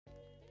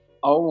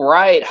All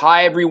right.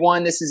 Hi,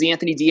 everyone. This is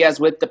Anthony Diaz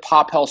with the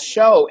Pop Health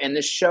Show. And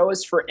this show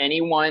is for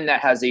anyone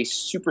that has a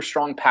super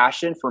strong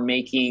passion for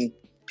making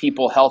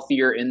people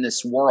healthier in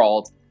this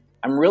world.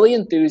 I'm really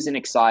enthused and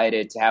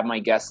excited to have my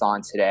guest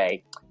on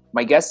today.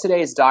 My guest today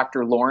is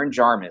Dr. Lauren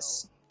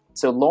Jarmusz.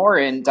 So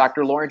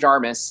Dr. Lauren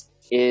Jarmusz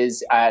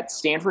is at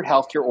Stanford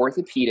Health Care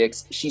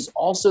Orthopedics. She's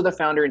also the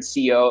founder and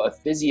CEO of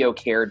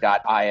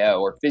PhysioCare.io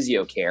or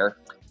PhysioCare.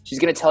 She's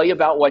going to tell you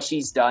about what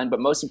she's done,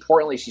 but most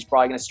importantly, she's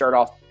probably going to start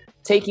off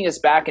taking us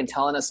back and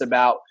telling us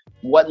about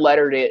what led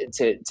her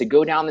to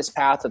go down this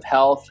path of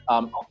health.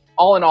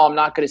 All in all, I'm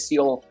not going to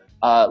steal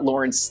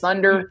Lauren's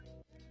thunder.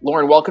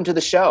 Lauren, welcome to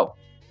the show.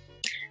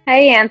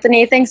 Hey,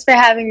 Anthony. Thanks for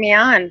having me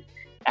on.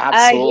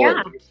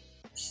 Absolutely.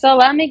 So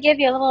let me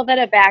give you a little bit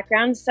of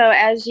background. So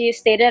as you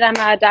stated, I'm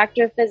a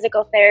doctor of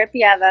physical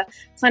therapy. I have a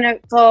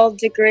clinical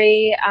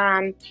degree,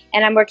 and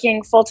I'm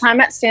working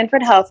full-time at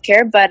Stanford Health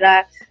Care. But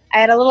I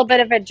had a little bit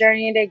of a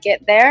journey to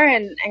get there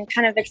and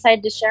kind of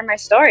excited to share my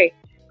story.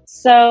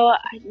 So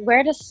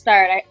where to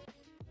start?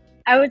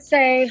 I would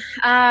say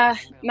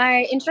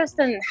my interest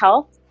in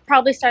health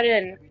probably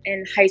started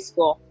in high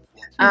school.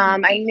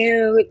 I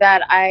knew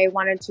that I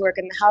wanted to work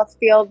in the health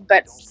field,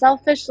 but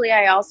selfishly,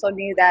 I also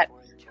knew that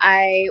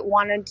I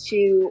wanted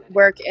to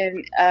work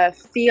in a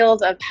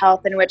field of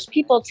health in which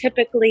people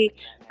typically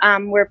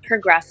were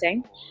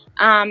progressing.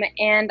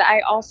 And I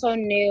also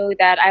knew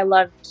that I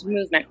loved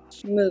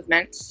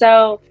movement.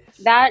 So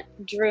that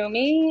drew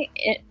me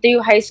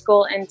through high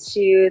school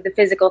into the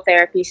physical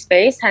therapy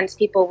space. Hence,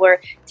 people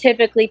were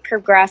typically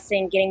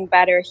progressing, getting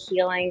better,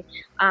 healing,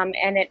 and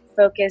it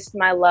focused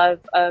my love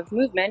of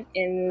movement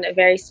in a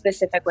very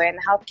specific way in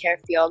the healthcare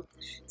field.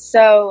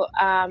 So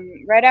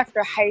right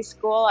after high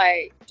school,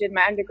 I did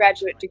my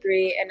undergraduate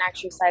degree in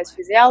exercise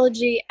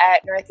physiology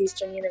at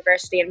Northeastern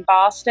University in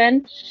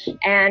Boston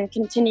and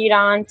continued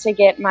on to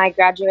get my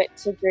graduate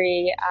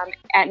degree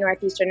at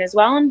Northeastern as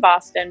well in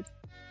Boston.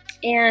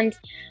 And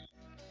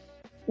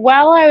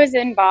while I was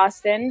in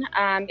Boston,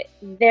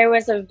 there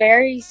was a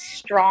very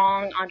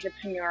strong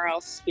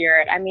entrepreneurial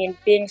spirit. I mean,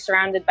 being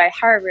surrounded by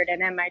Harvard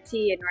and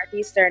MIT and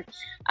Northeastern,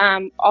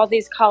 all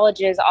these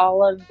colleges,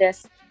 all of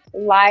this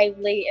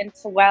lively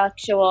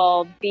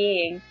intellectual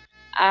being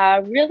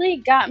really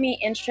got me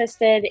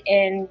interested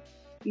in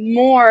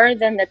more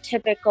than the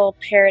typical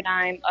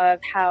paradigm of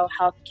how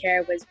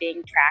healthcare was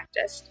being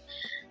practiced.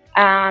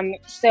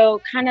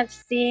 So kind of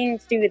seeing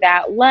through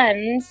that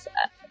lens,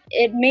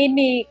 it made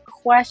me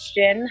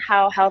question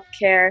how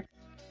healthcare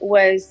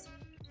was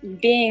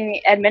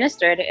being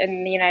administered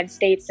in the United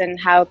States and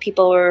how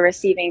people were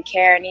receiving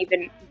care and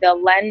even the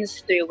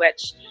lens through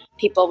which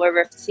people were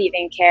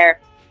receiving care.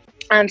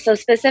 So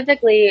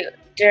specifically,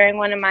 during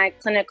one of my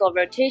clinical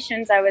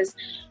rotations, I was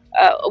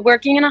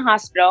working in a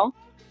hospital.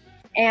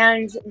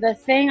 And the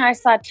thing I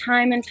saw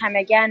time and time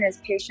again is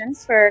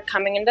patients were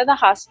coming into the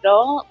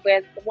hospital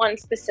with one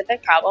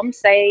specific problem.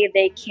 Say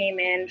they came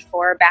in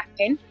for back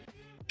pain.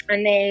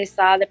 And they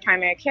saw the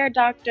primary care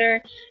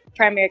doctor.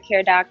 Primary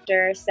care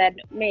doctor said,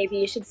 maybe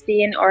you should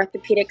see an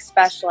orthopedic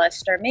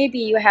specialist, or maybe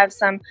you have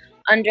some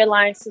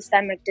underlying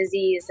systemic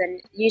disease and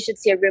you should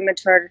see a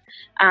rheumatoid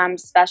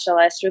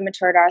specialist,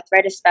 rheumatoid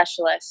arthritis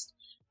specialist,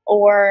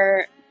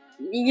 or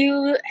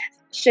you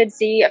should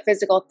see a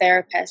physical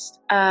therapist.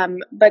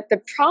 But the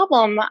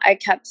problem I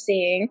kept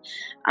seeing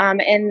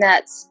in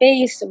that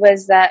space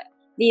was that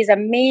these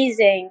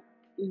amazing,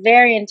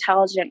 very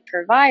intelligent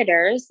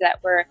providers that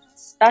were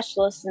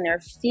specialists in their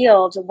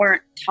field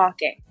weren't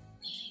talking.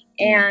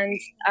 And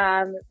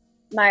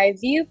my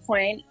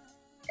viewpoint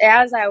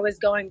as I was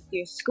going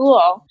through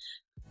school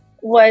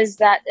was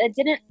that it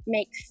didn't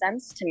make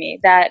sense to me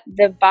that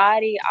the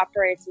body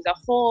operates as a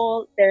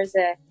whole. There's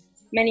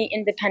many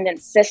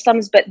independent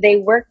systems, but they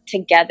work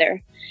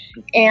together.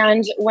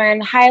 And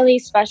when highly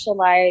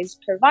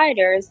specialized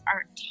providers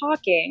aren't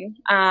talking,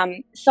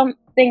 some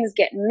things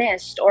get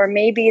missed, or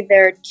maybe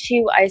they're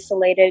too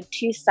isolated,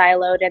 too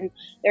siloed, and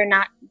they're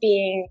not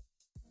being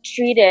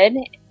treated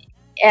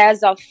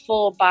as a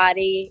full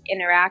body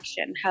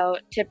interaction, how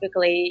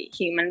typically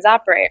humans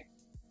operate.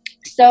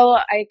 So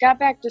I got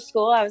back to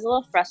school. I was a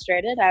little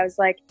frustrated. I was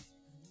like,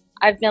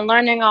 I've been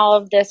learning all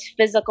of this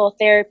physical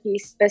therapy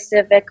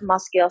specific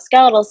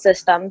musculoskeletal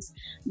systems,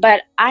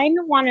 but I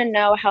want to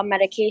know how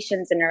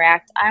medications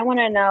interact. I want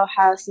to know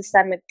how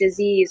systemic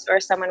disease or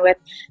someone with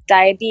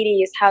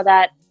diabetes, how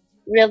that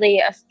really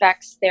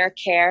affects their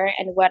care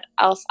and what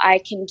else I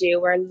can do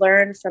or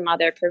learn from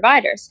other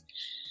providers.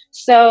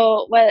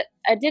 So what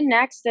I did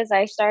next is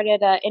I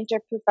started an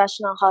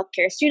interprofessional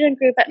healthcare student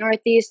group at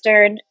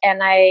Northeastern, and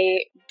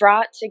I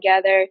brought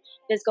together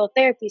physical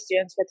therapy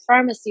students with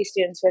pharmacy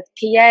students, with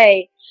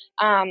PA,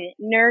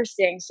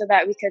 nursing, so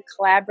that we could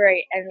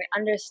collaborate and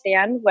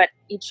understand what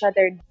each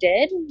other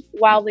did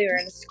while we were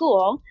in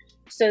school,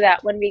 so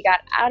that when we got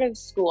out of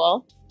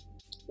school,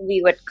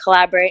 we would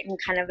collaborate and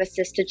kind of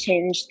assist to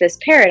change this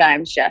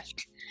paradigm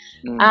shift.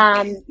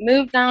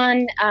 Moved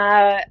on,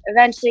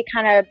 eventually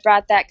kind of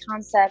brought that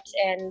concept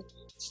in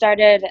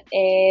started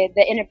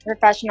the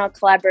interprofessional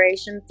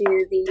collaboration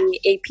through the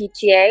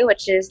APTA,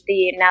 which is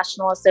the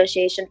National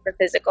Association for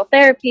Physical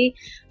Therapy.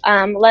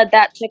 Led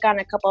that, took on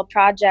a couple of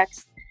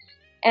projects,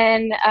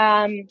 and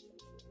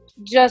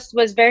just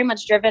was very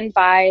much driven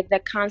by the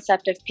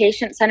concept of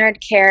patient-centered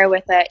care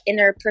with an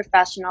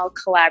interprofessional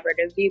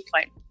collaborative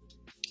viewpoint.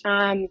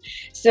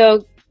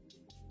 So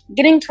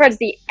getting towards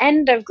the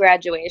end of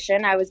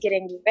graduation, I was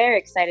getting very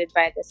excited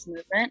by this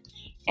movement.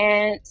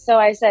 And so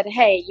I said,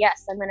 hey,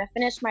 yes, I'm going to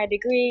finish my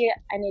degree.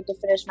 I need to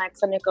finish my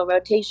clinical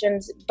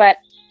rotations, but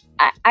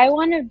I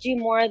want to do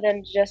more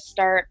than just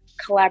start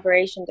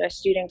collaborations or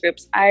student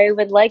groups. I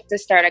would like to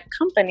start a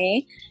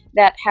company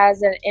that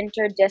has an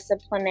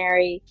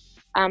interdisciplinary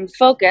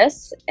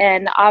focus.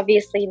 And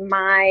obviously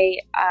my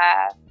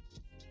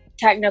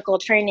technical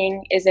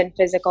training is in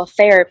physical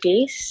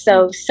therapy,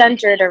 so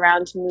centered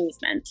around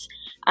movement,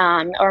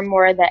 or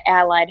more the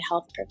allied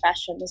health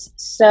professions.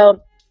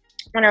 So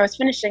when I was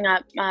finishing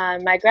up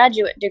my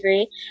graduate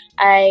degree,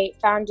 I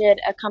founded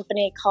a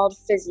company called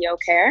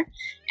PhysioCare.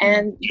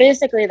 And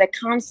basically the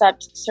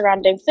concept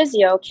surrounding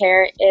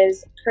PhysioCare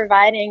is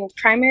providing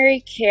primary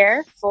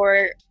care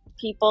for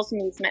people's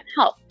movement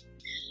health.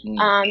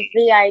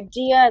 The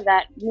idea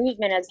that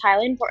movement is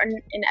highly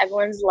important in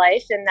everyone's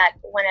life, and that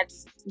when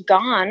it's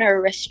gone or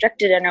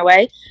restricted in a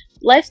way,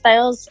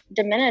 lifestyles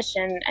diminish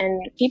and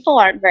people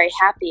aren't very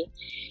happy.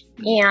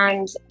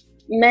 And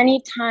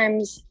many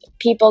times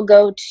people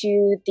go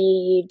to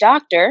the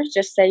doctor,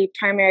 just say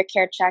primary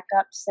care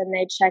checkups, and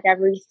they check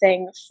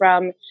everything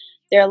from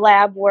their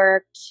lab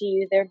work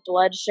to their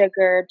blood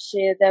sugar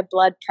to their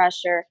blood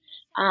pressure.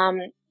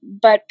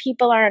 But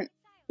people aren't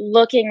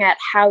looking at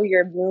how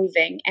you're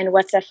moving and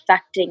what's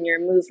affecting your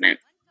movement,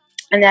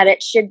 and that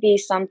it should be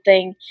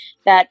something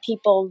that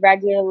people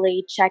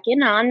regularly check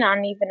in on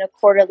even a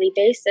quarterly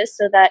basis,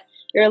 so that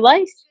your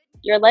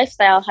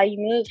lifestyle, how you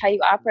move, how you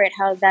operate,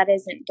 how that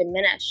isn't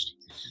diminished.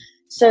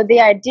 So the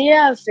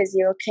idea of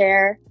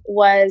PhysioCare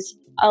was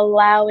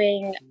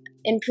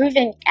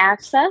improving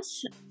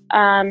access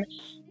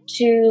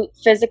to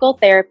physical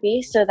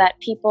therapy so that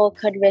people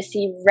could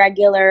receive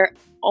regular,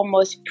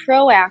 almost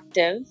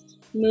proactive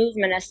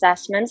movement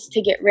assessments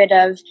to get rid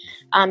of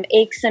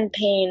aches and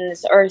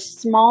pains or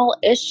small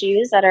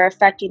issues that are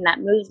affecting that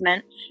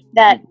movement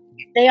that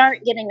they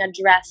aren't getting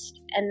addressed,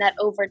 and that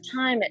over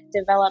time it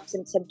develops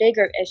into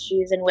bigger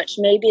issues in which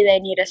maybe they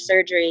need a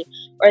surgery,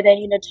 or they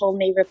need a total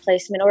knee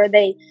replacement, or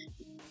they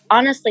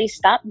honestly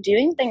stop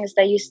doing things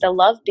they used to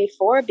love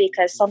before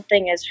because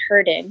something is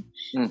hurting.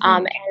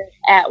 And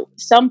at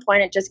some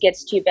point it just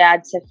gets too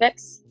bad to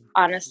fix,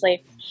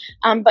 honestly.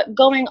 But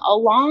going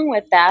along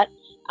with that,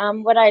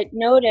 what I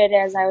noted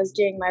as I was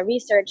doing my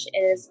research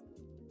is,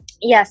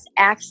 yes,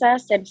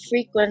 access and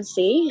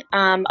frequency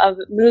of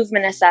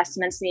movement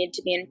assessments need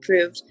to be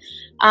improved.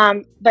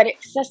 But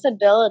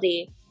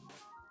accessibility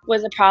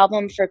was a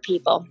problem for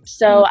people.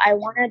 So I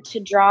wanted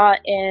to draw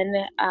in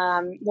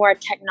more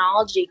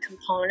technology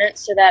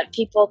components so that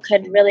people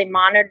could really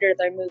monitor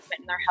their movement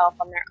and their health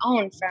on their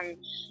own,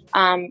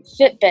 from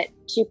Fitbit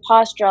to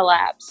postural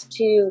labs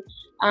to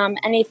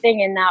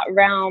anything in that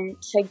realm,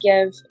 to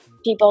give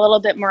people a little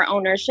bit more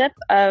ownership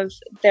of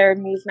their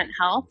movement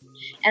health,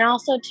 and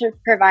also to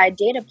provide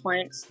data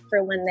points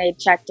for when they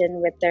checked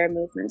in with their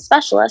movement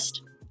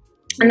specialist.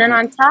 And then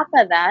on top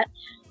of that,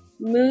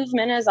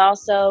 movement is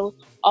also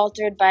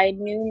altered by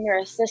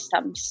numerous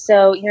systems.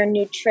 So your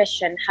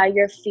nutrition, how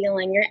you're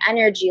feeling, your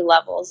energy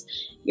levels,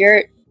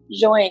 your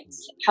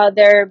joints, how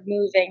they're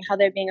moving, how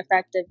they're being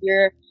effective,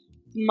 your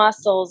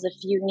muscles, if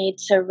you need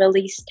to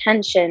release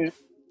tension.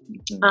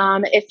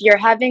 If you're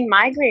having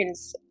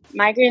migraines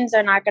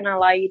are not going to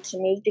allow you to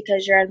move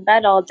because you're in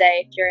bed all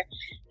day. If you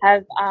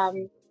have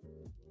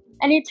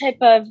any type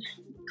of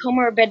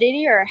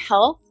comorbidity or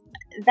health,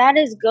 that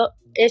is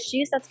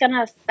issues that's going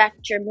to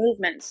affect your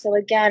movement. So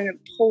again,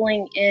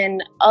 pulling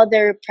in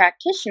other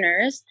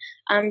practitioners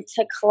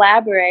to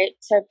collaborate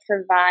to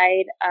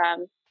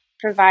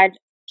provide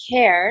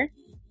care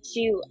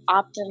to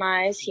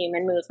optimize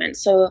human movement.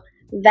 So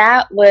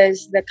that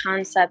was the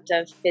concept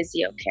of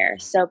PhysioCare.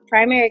 So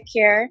primary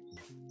care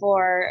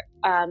for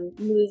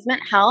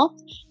movement health,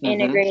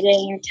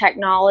 integrating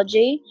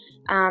technology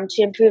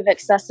to improve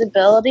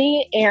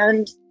accessibility,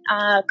 and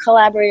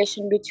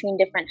collaboration between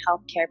different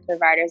healthcare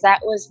providers.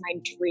 That was my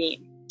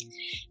dream.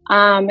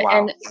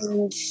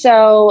 And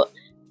so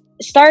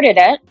started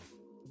it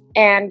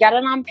and got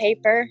it on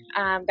paper,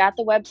 got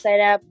the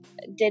website up,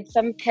 did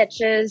some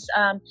pitches,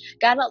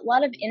 got a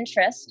lot of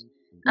interest.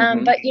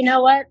 But you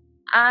know what?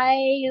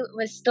 I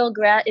was still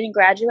in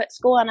graduate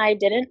school, and I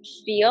didn't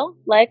feel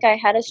like I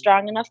had a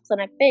strong enough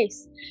clinic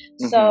base.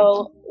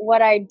 So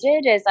what I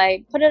did is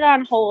I put it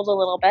on hold a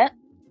little bit,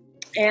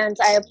 and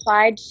I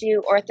applied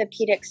to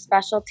orthopedic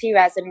specialty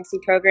residency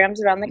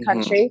programs around the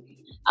country.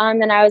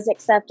 And I was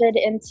accepted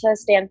into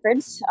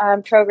Stanford's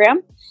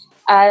program.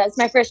 That's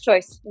my first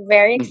choice.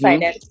 Very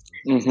excited.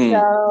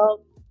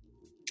 So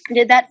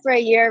did that for a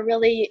year,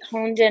 really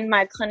honed in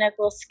my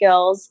clinical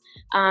skills,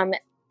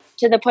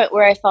 to the point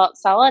where I felt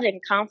solid and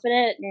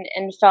confident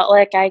and felt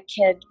like I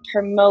could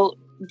promote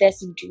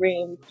this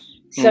dream.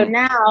 So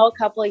now, a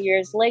couple of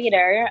years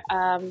later,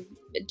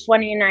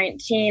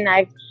 2019,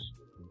 I've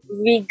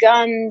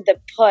begun the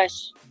push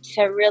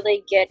to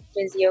really get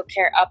physio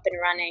care up and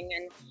running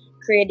and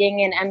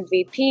creating an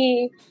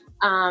MVP,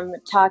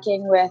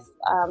 talking with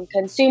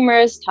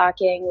consumers,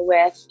 talking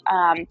with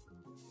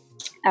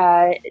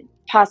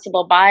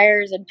possible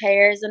buyers and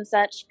payers and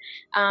such,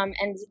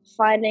 and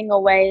finding a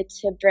way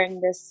to bring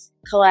this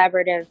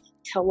collaborative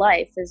to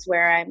life is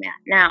where I'm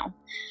at now.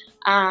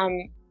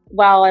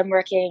 While I'm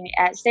working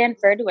at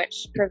Stanford,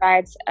 which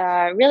provides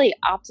a really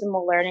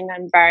optimal learning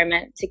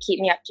environment to keep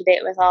me up to date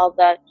with all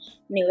the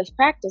newest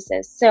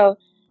practices. So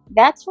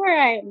that's where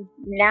I'm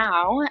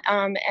now,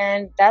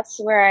 and that's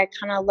where I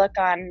kind of look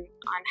on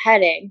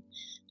heading.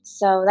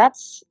 So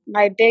that's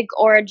my big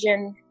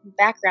origin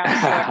background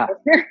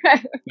story.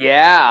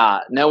 Yeah.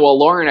 No, well,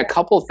 Lauren, a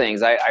couple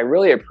things. I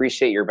really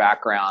appreciate your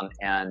background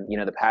and,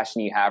 the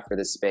passion you have for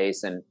this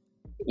space. And,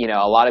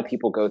 a lot of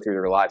people go through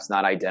their lives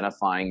not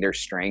identifying their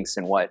strengths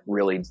and what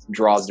really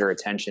draws their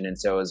attention. And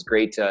so it's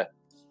great to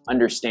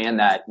understand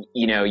that,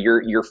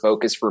 your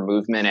focus for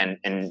movement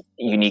and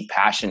unique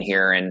passion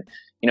here. And,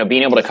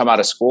 being able to come out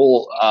of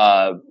school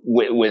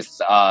with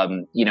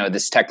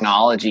this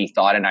technology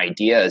thought and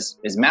ideas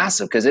is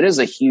massive because it is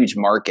a huge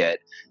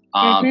market.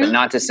 But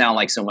not to sound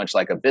like so much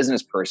like a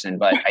business person,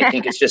 but I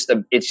think it's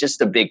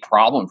just a big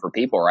problem for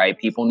people, right?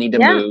 People need to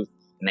move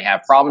and they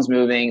have problems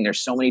moving. There's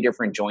so many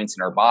different joints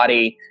in our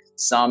body,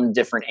 some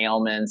different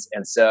ailments.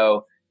 And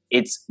so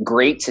it's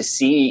great to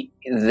see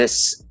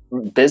this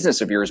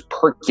business of yours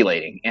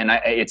percolating. And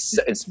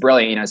it's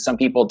brilliant. Some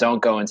people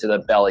don't go into the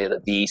belly of the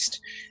beast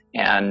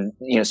and,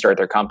 start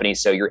their company.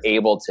 So you're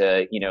able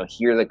to,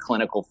 hear the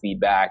clinical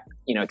feedback,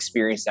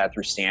 experience that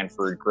through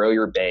Stanford, grow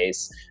your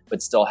base,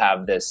 but still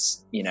have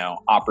this,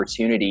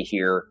 opportunity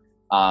here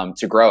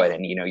to grow it.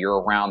 And,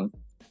 you're around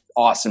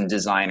awesome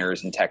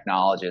designers and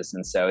technologists.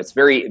 And so it's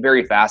very,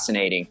 very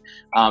fascinating.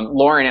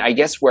 Lauren, I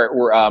guess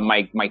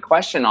my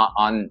question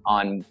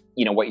on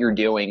what you're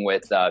doing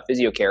with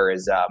PhysioCare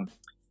is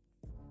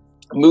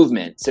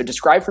movement. So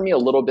describe for me a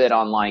little bit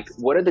on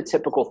what are the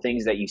typical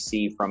things that you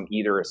see from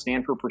either a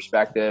Stanford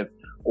perspective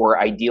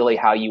or ideally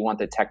how you want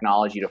the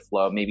technology to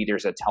flow. Maybe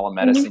there's a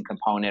telemedicine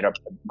component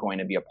going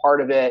to be a part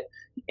of it.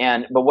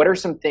 But what are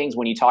some things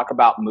when you talk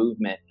about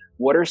movement,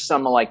 what are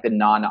some of the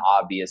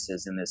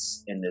non-obviouses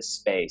in this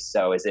space?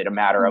 So is it a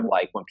matter of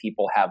when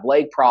people have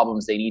leg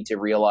problems, they need to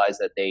realize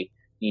that they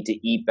need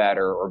to eat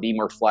better or be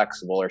more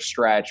flexible or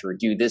stretch or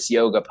do this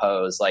yoga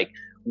pose?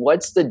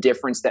 What's the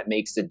difference that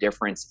makes the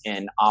difference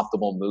in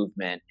optimal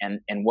movement?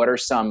 And what are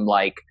some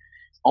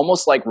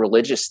almost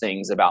religious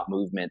things about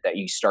movement that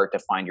you start to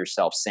find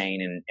yourself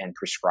saying and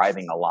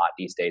prescribing a lot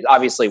these days?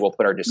 Obviously, we'll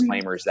put our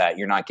disclaimers that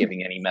you're not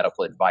giving any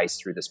medical advice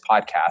through this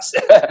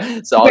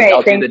podcast. So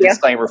I'll do the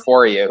disclaimer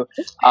for you.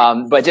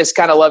 But just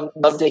kind of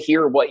love to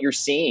hear what you're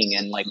seeing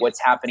and what's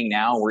happening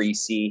now, where you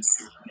see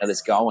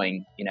this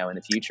going, in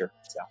the future.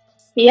 So.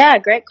 Yeah,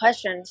 great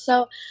question.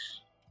 So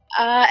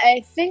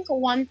I think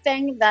one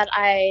thing that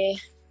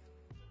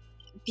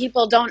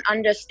people don't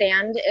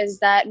understand is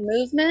that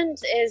movement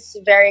is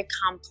very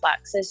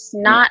complex. It's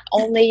not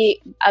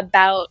only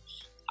about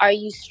are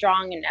you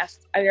strong enough,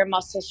 are your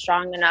muscles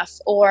strong enough,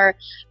 or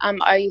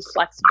are you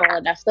flexible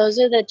enough? Those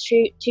are the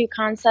two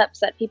concepts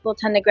that people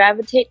tend to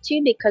gravitate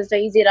to because they're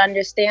easy to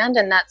understand,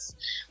 and that's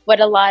what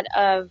a lot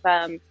of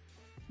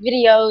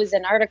videos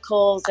and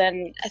articles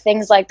and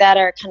things like that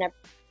are kind of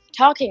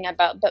talking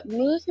about. But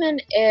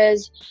movement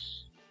is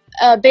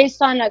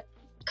based on a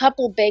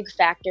couple big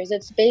factors.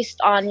 It's based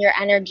on your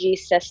energy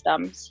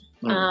systems,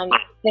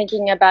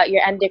 thinking about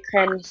your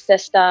endocrine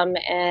system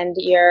and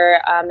your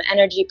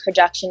energy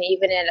production,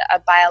 even at a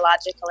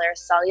biological or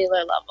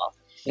cellular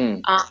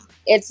level.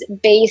 It's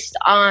based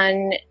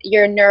on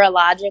your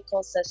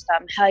neurological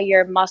system, how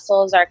your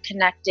muscles are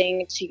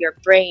connecting to your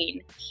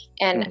brain,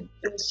 and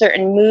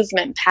certain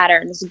movement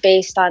patterns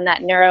based on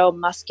that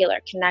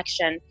neuromuscular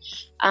connection.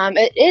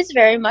 It is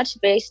very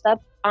much based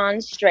up on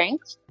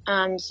strength.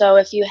 So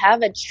if you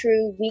have a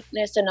true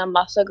weakness in a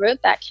muscle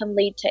group, that can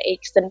lead to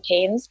aches and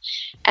pains.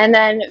 And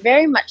then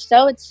very much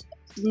so, it's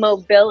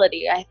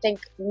mobility. I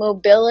think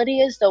mobility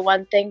is the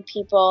one thing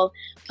people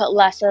put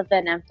less of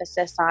an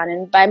emphasis on.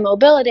 And by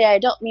mobility, I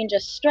don't mean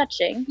just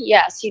stretching.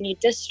 Yes, you need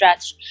to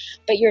stretch,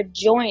 but your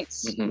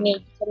joints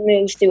need to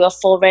move through a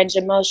full range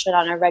of motion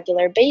on a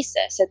regular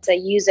basis. It's a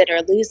use it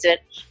or lose it,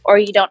 or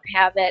you don't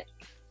have it.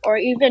 Or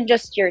even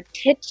just your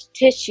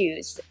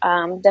tissues,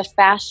 the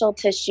fascial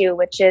tissue,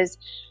 which is,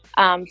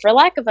 for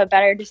lack of a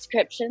better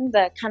description,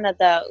 the kind of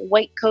the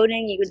white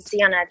coating you would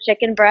see on a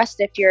chicken breast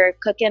if you're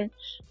cooking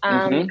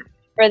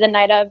for the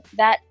night of.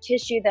 That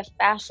tissue, the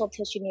fascial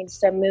tissue, needs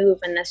to move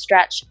in the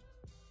stretch.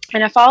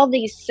 And if all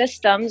these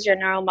systems, your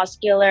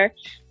neuromuscular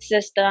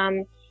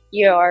system,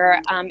 your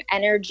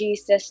energy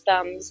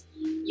systems,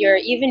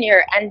 even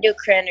your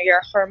endocrine or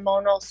your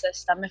hormonal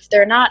system, if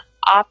they're not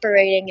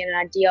operating in an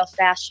ideal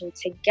fashion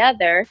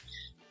together,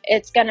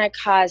 it's going to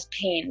cause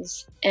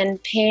pains.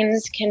 And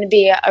pains can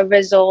be a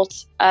result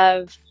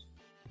of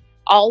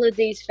all of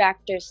these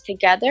factors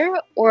together,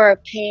 or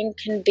pain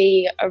can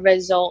be a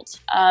result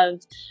of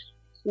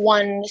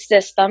one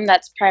system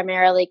that's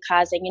primarily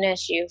causing an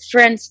issue. For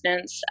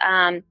instance,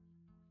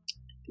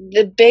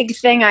 the big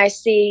thing I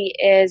see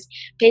is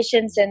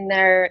patients in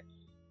their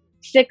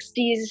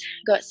 60s,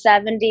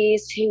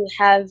 70s who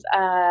have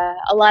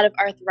a lot of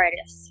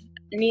arthritis.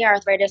 Knee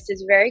arthritis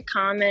is very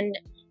common.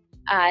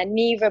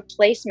 Knee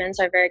replacements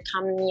are very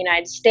common in the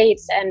United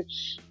States, and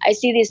I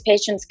see these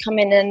patients come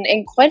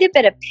in quite a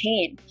bit of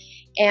pain.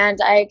 And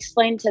I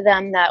explain to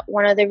them that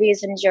one of the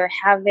reasons you're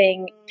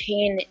having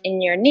pain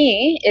in your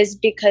knee is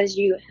because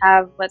you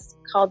have what's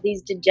called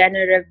these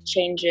degenerative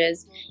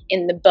changes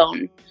in the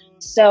bone.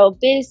 So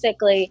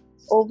basically,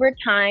 over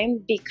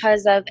time,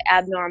 because of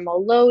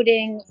abnormal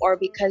loading, or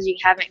because you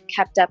haven't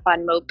kept up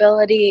on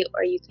mobility,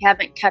 or you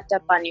haven't kept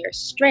up on your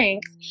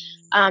strength,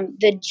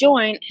 the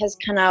joint has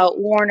kind of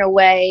worn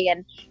away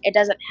and it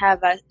doesn't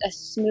have a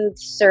smooth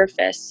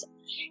surface.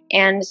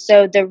 And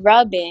so the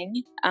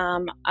rubbing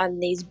on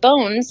these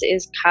bones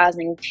is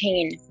causing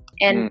pain.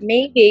 And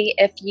maybe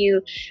if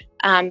you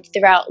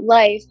throughout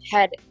life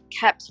had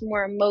kept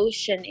more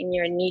motion in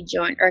your knee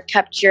joint, or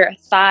kept your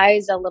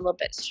thighs a little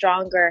bit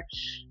stronger,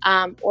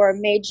 or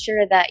made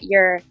sure that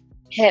your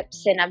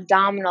hips and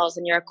abdominals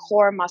and your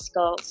core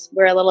muscles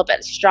were a little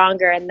bit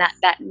stronger, and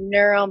that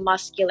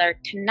neuromuscular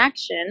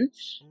connection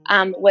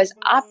was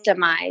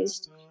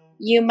optimized,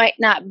 you might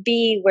not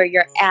be where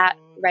you're at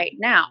right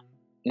now.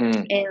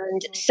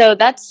 And so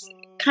that's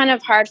kind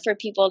of hard for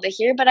people to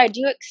hear, but I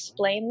do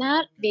explain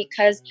that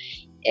because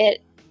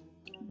it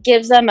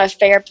gives them a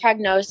fair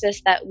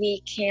prognosis that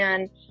we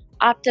can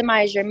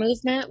optimize your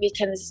movement, we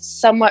can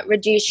somewhat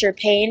reduce your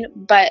pain,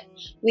 but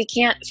we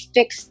can't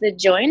fix the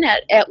joint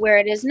at where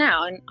it is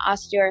now. And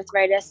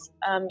osteoarthritis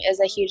is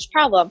a huge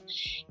problem.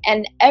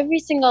 And every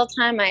single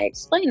time I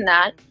explain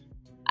that,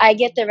 I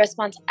get the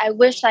response, I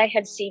wish I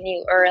had seen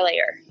you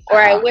earlier, or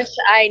I wish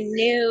I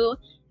knew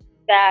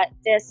that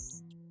this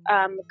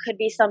could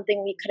be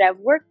something we could have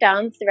worked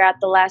on throughout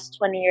the last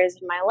 20 years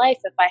of my life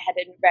if I had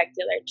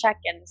regular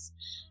check-ins.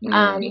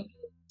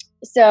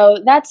 So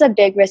that's a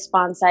big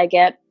response I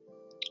get.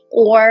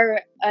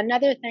 Or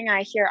another thing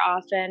I hear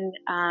often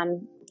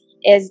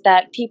is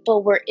that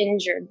people were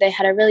injured. They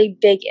had a really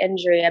big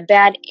injury, a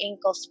bad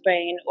ankle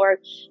sprain, or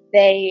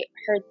they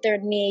hurt their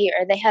knee,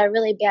 or they had a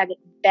really bad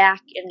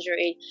back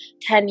injury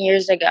 10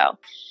 years ago.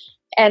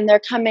 And they're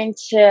coming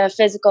to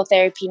physical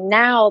therapy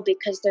now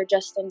because they're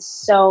just in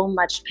so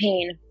much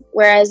pain.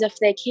 Whereas if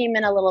they came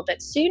in a little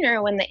bit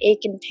sooner, when the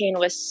ache and pain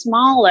was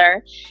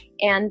smaller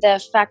and the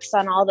effects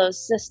on all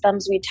those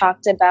systems we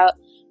talked about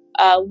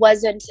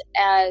wasn't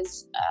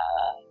as,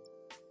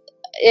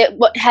 it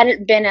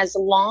hadn't been as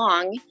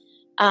long,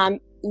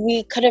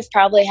 we could have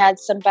probably had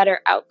some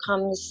better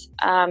outcomes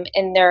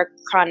in their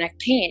chronic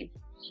pain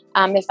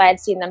if I had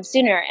seen them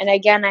sooner. And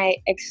again, I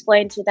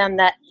explained to them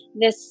that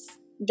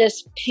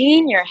this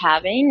pain you're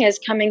having is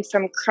coming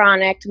from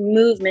chronic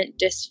movement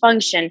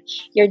dysfunction.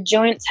 Your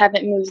joints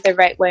haven't moved the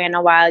right way in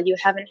a while. You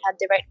haven't had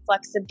the right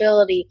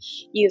flexibility.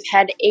 You've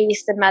had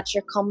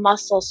asymmetrical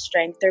muscle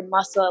strength or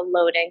muscle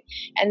loading,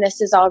 and this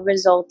is all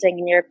resulting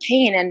in your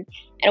pain. And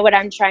what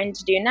I'm trying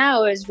to do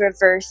now is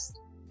reverse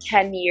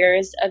 10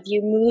 years of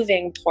you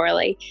moving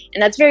poorly,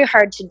 and that's very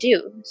hard to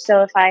do.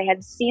 So if I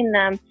had seen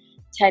them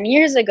 10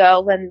 years ago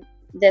when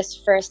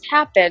this first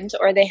happened,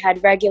 or they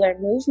had regular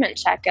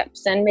movement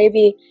checkups, and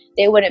maybe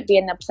they wouldn't be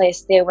in the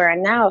place they were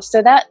in now.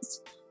 So that's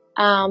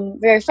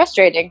very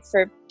frustrating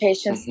for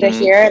patients to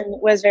hear,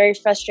 and was very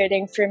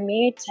frustrating for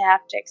me to have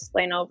to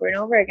explain over and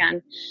over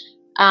again.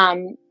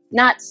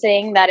 Not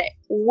saying that it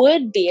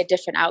would be a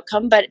different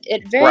outcome, but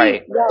it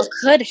very well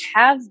could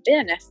have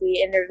been if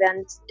we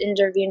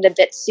intervened a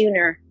bit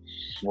sooner.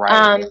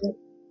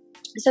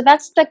 So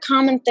that's the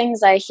common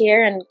things I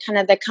hear, and kind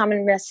of the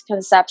common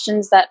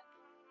misconceptions, that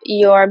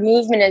your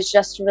movement is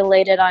just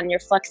related on your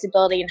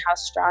flexibility and how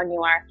strong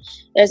you are.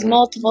 There's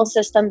multiple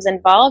systems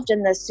involved,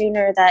 and the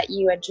sooner that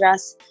you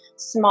address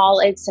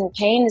small aches and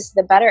pains,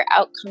 the better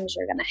outcomes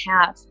you're going to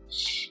have.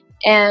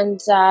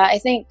 And I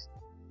think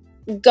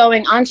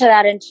going on to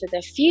that into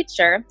the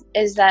future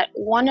is that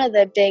one of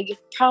the big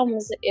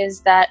problems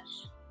is that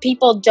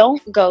people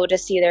don't go to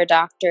see their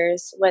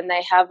doctors when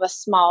they have a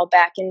small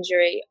back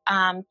injury.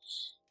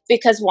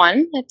 Because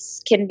one, it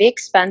can be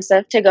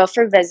expensive to go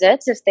for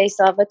visits if they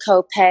still have a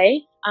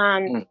copay.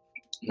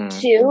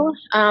 Two,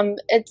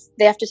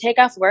 they have to take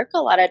off work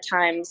a lot of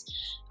times.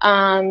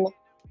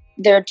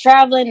 They're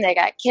traveling, they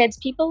got kids.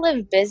 People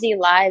live busy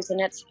lives, and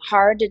it's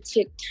hard to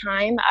take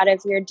time out of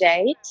your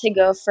day to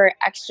go for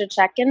extra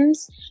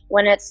check-ins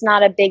when it's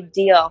not a big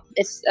deal.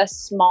 It's a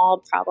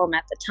small problem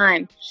at the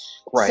time.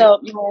 So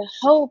my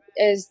hope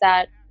is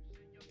that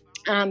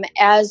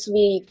as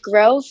we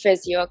grow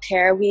physio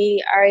care,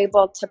 we are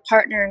able to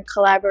partner and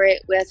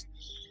collaborate with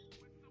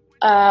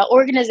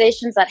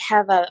organizations that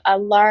have a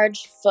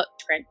large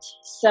footprint.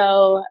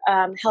 So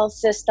health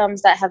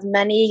systems that have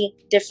many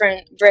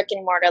different brick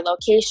and mortar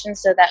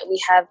locations so that we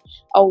have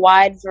a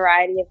wide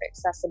variety of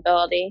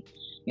accessibility.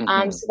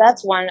 So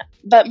that's one.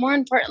 But more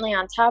importantly,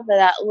 on top of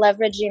that,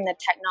 leveraging the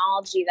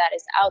technology that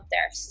is out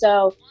there.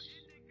 So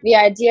the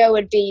idea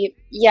would be,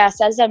 yes,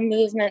 as a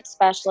movement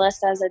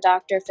specialist, as a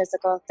doctor of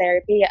physical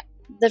therapy,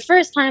 the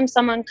first time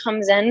someone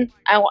comes in,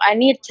 I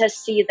need to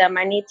see them.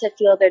 I need to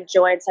feel their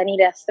joints. I need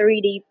a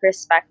 3D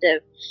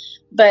perspective.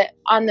 But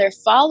on their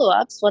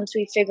follow-ups, once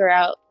we figure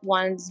out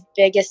one's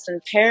biggest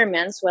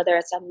impairments, whether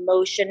it's a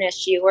motion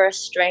issue or a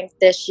strength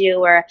issue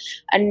or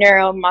a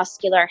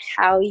neuromuscular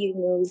how you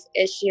move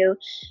issue,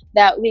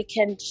 that we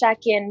can check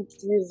in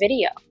through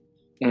video.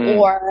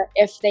 Or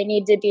if they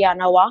need to be on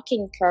a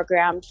walking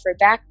program for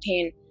back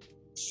pain,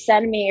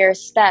 send me your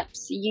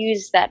steps,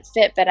 use that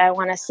Fitbit, I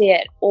want to see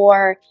it.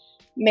 Or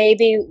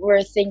maybe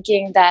we're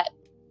thinking that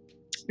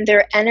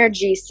their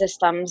energy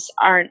systems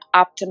aren't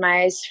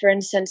optimized. For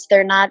instance,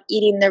 they're not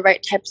eating the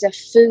right types of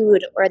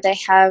food, or they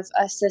have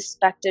a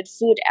suspected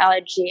food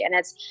allergy and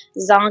it's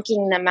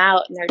zonking them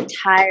out and they're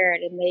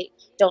tired and they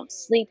don't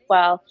sleep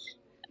well.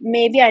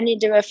 Maybe I need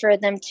to refer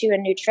them to a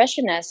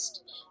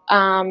nutritionist.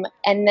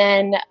 And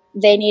then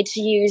they need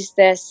to use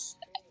this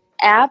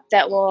app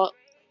that will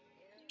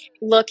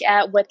look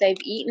at what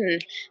they've eaten.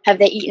 Have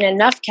they eaten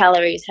enough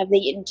calories? Have they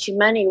eaten too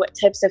many? What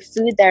types of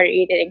food they're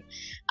eating?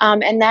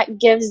 And that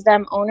gives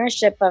them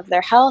ownership of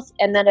their health.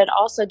 And then it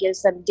also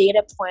gives them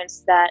data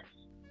points that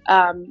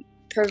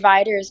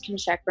providers can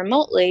check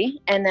remotely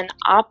and then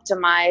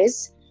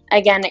optimize.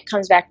 Again, it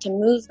comes back to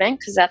movement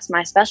because that's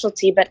my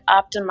specialty, but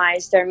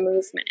optimize their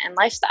movement and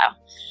lifestyle.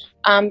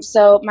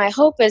 So my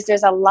hope is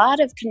there's a lot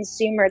of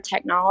consumer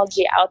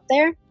technology out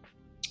there,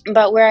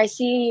 but where I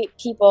see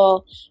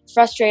people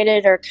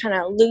frustrated or kind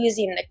of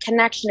losing the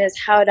connection is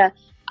how to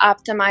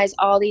optimize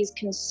all these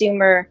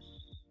consumer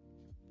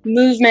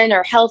movement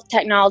or health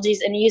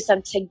technologies and use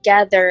them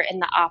together in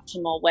the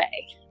optimal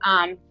way.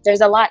 There's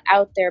a lot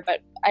out there,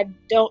 but I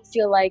don't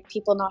feel like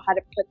people know how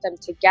to put them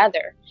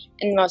together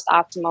in the most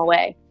optimal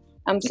way.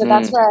 So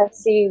that's where I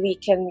see we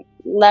can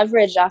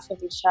leverage off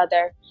of each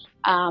other.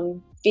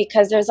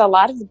 Because there's a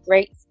lot of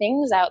great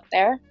things out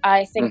there.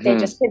 I think they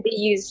just could be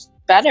used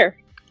better.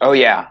 Oh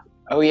yeah.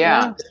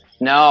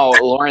 No,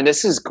 Lauren,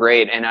 this is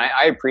great, and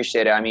I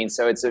appreciate it. I mean,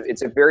 so it's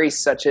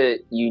such a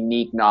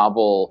unique,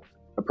 novel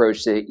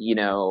approach to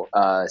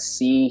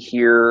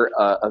hear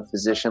a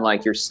physician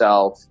like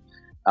yourself,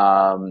 be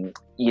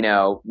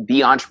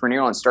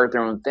entrepreneurial and start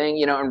their own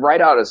thing, and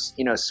right out of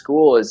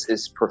school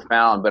is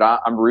profound. But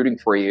I'm rooting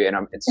for you,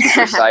 and it's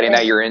super exciting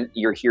that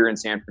you're here in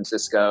San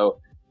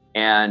Francisco.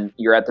 And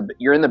you're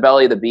in the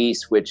belly of the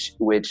beast, which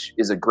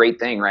is a great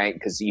thing, right?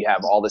 Because you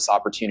have all this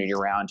opportunity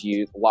around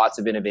you, lots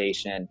of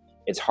innovation.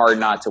 It's hard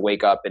not to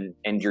wake up and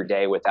end your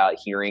day without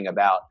hearing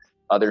about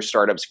other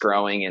startups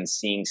growing and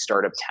seeing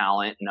startup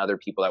talent and other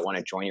people that want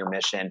to join your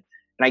mission.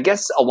 And I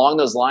guess along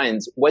those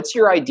lines, what's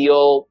your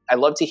ideal? I'd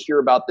love to hear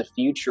about the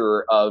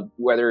future of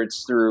whether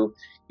it's through,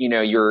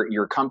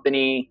 your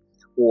company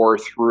or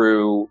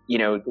through,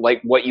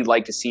 like what you'd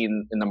like to see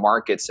in the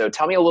market. So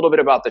tell me a little bit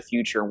about the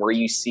future and where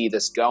you see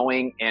this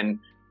going, and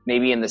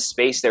maybe in the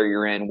space that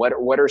you're in,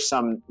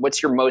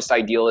 what's your most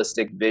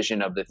idealistic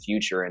vision of the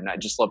future? And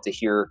I'd just love to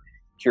hear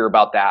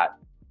about that.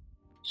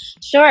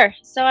 Sure.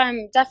 So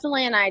I'm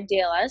definitely an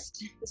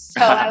idealist.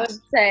 So I would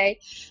say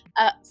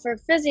for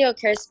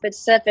PhysioCare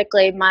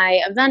specifically,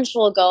 my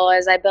eventual goal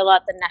as I build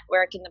out the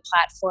network and the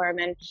platform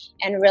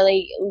and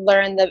really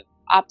learn the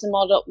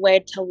optimal way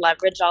to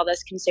leverage all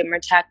this consumer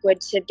tech would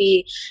to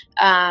be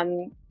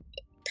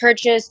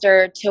purchased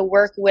or to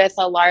work with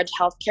a large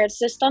healthcare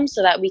system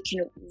so that we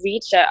can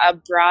reach a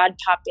broad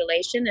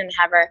population and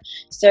have our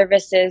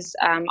services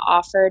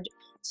offered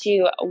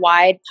to a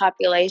wide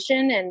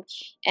population.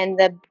 And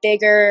the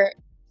bigger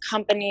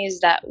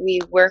companies that we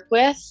work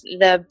with,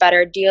 the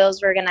better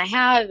deals we're going to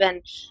have,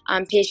 and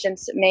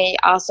patients may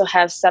also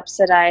have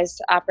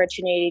subsidized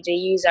opportunity to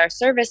use our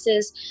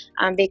services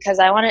because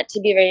I want it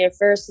to be very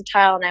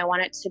versatile and I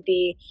want it to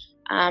be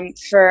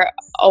for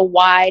a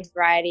wide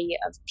variety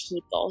of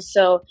people.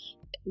 So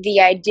the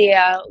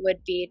idea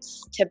would be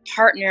to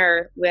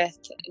partner with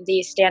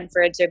the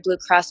Stanfords or Blue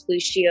Cross Blue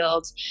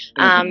Shields.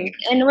 And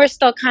we're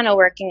still kind of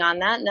working on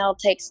that, and that'll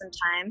take some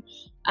time.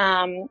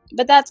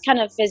 But that's kind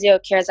of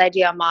PhysioCare's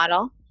ideal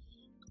model.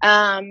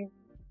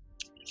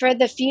 For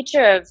the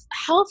future of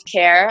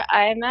healthcare,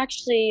 I'm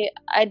actually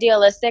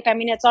idealistic. I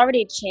mean, it's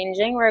already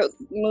changing. We're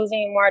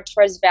moving more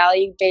towards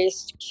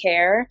value-based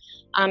care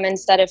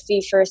instead of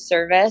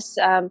fee-for-service.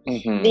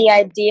 The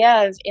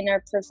idea of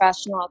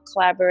interprofessional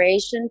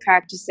collaboration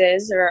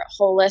practices or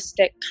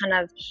holistic kind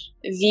of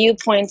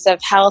viewpoints of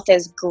health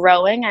is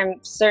growing. I'm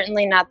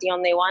certainly not the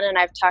only one, and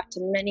I've talked to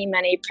many,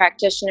 many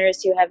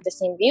practitioners who have the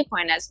same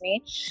viewpoint as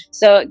me.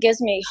 So it gives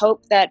me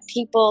hope that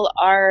people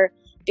are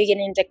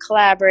beginning to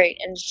collaborate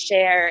and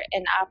share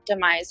and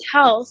optimize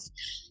health.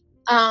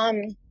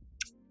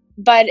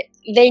 But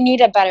they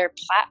need a better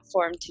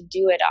platform to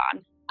do it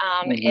on.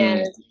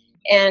 And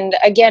And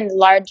again,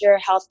 larger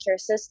healthcare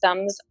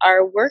systems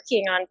are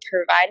working on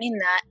providing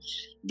that.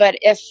 But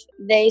if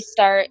they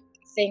start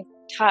think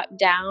top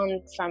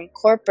down from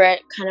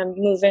corporate, kind of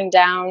moving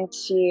down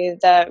to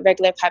the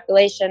regular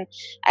population,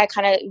 I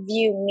kind of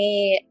view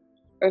me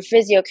or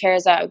PhysioCare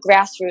as a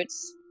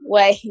grassroots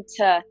way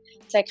to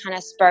kind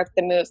of spark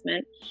the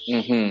movement.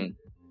 Mm-hmm.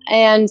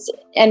 And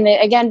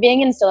again,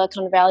 being in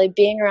Silicon Valley,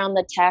 being around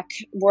the tech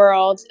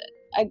world,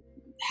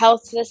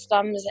 health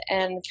systems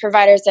and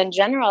providers in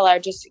general are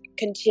just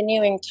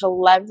continuing to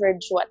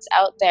leverage what's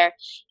out there.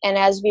 And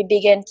as we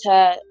begin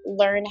to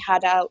learn how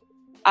to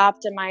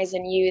optimize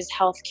and use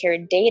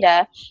healthcare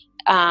data,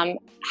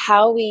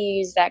 how we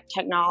use that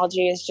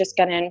technology is just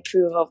going to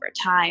improve over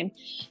time.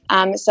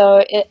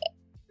 So it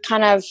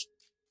kind of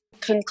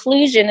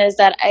conclusion is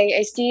that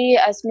I see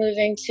us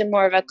moving to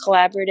more of a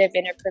collaborative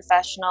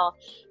interprofessional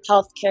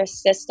healthcare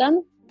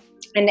system.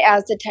 And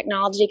as the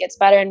technology gets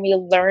better and we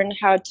learn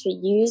how to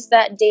use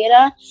that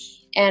data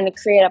and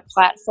create a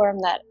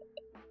platform that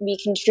we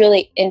can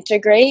truly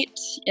integrate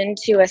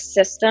into a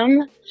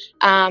system,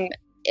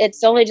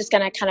 it's only just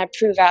going to kind of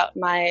prove out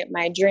my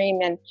dream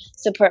and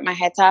support my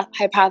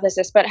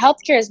hypothesis. But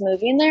healthcare is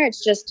moving there.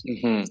 It's just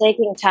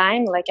taking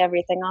time, like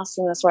everything else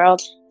in this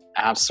world.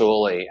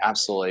 Absolutely.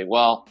 Absolutely.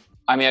 Well,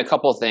 I mean, a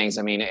couple of things.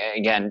 I mean,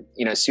 again,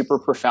 super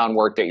profound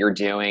work that you're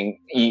doing.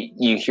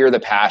 You hear the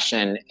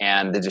passion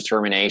and the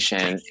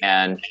determination,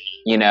 and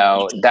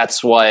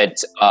that's what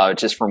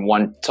just from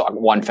one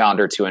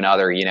founder to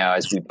another.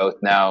 As we both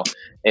know,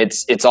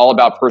 it's all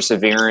about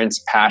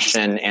perseverance,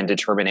 passion, and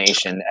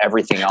determination.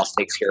 Everything else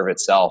takes care of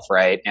itself,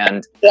 right?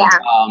 And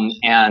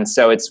and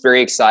so it's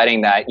very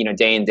exciting that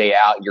day in, day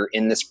out, you're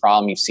in this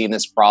problem. You've seen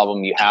this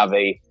problem. You have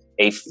a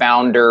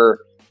founder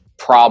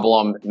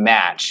problem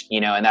match,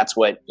 and that's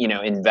what,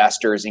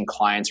 investors and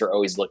clients are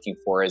always looking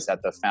for, is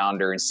that the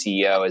founder and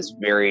CEO is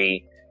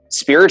very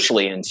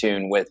spiritually in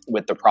tune with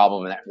the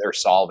problem that they're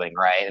solving,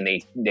 right? And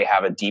they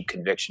have a deep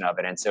conviction of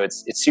it. And so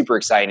it's super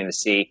exciting to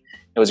see.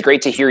 It was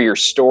great to hear your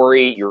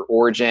story, your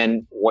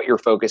origin, what you're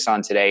focused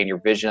on today, and your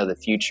vision of the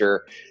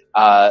future.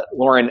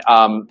 Lauren,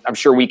 I'm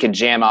sure we could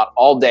jam out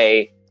all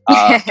day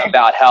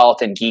about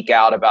health and geek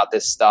out about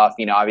this stuff.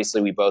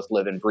 Obviously we both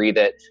live and breathe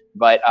it.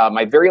 But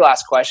my very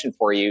last question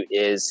for you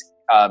is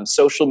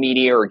social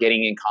media or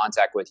getting in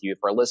contact with you. If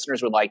our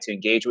listeners would like to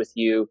engage with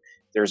you,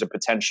 there's a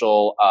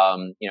potential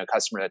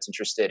customer that's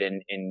interested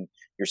in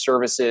your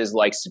services,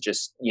 likes to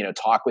just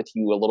talk with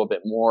you a little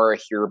bit more,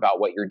 hear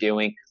about what you're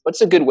doing. What's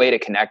a good way to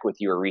connect with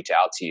you or reach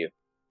out to you?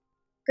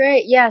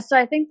 Great. Yeah. So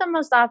I think the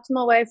most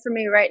optimal way for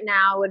me right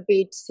now would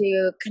be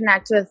to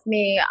connect with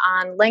me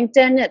on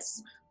LinkedIn.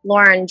 It's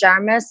Lauren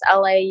Jarmusz,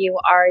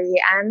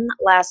 Lauren,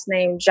 last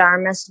name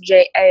Jarmusz,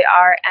 Jarmusz.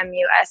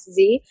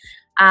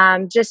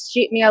 Just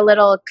shoot me a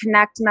little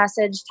connect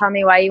message. Tell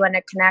me why you want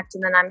to connect,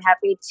 and then I'm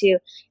happy to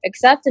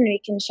accept, and we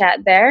can chat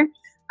there.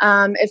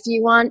 If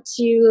you want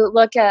to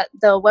look at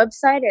the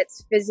website,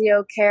 it's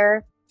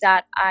physiocare.io,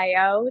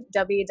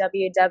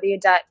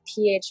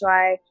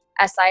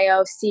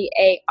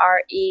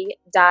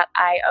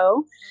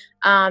 www.physiocare.io.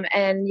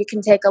 And you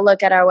can take a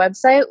look at our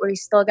website. We're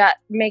still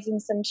making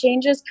some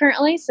changes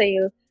currently, so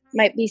you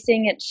might be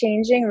seeing it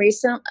changing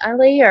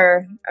recently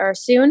or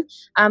soon.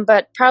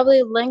 But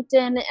probably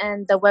LinkedIn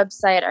and the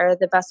website are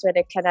the best way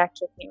to connect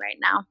with me right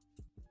now.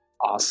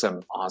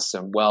 Awesome.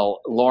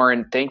 Well,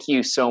 Lauren, thank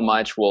you so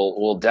much.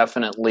 We'll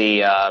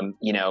definitely,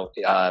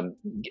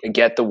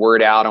 get the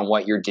word out on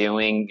what you're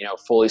doing,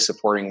 fully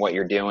supporting what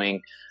you're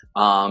doing.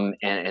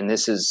 And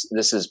this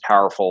is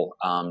powerful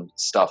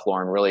stuff,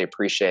 Lauren. Really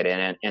appreciate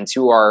it. And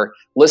to our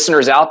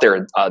listeners out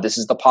there, this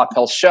is the Pop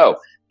Health Show.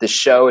 The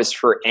show is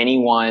for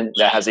anyone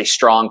that has a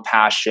strong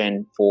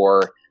passion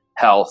for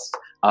health.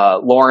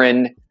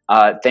 Lauren,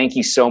 thank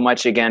you so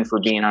much again for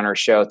being on our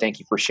show. Thank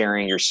you for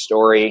sharing your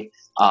story.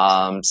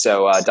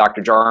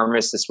 Dr.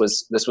 Jarmusz, this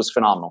was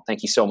phenomenal.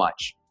 Thank you so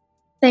much.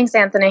 Thanks,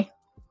 Anthony.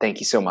 Thank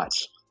you so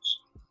much.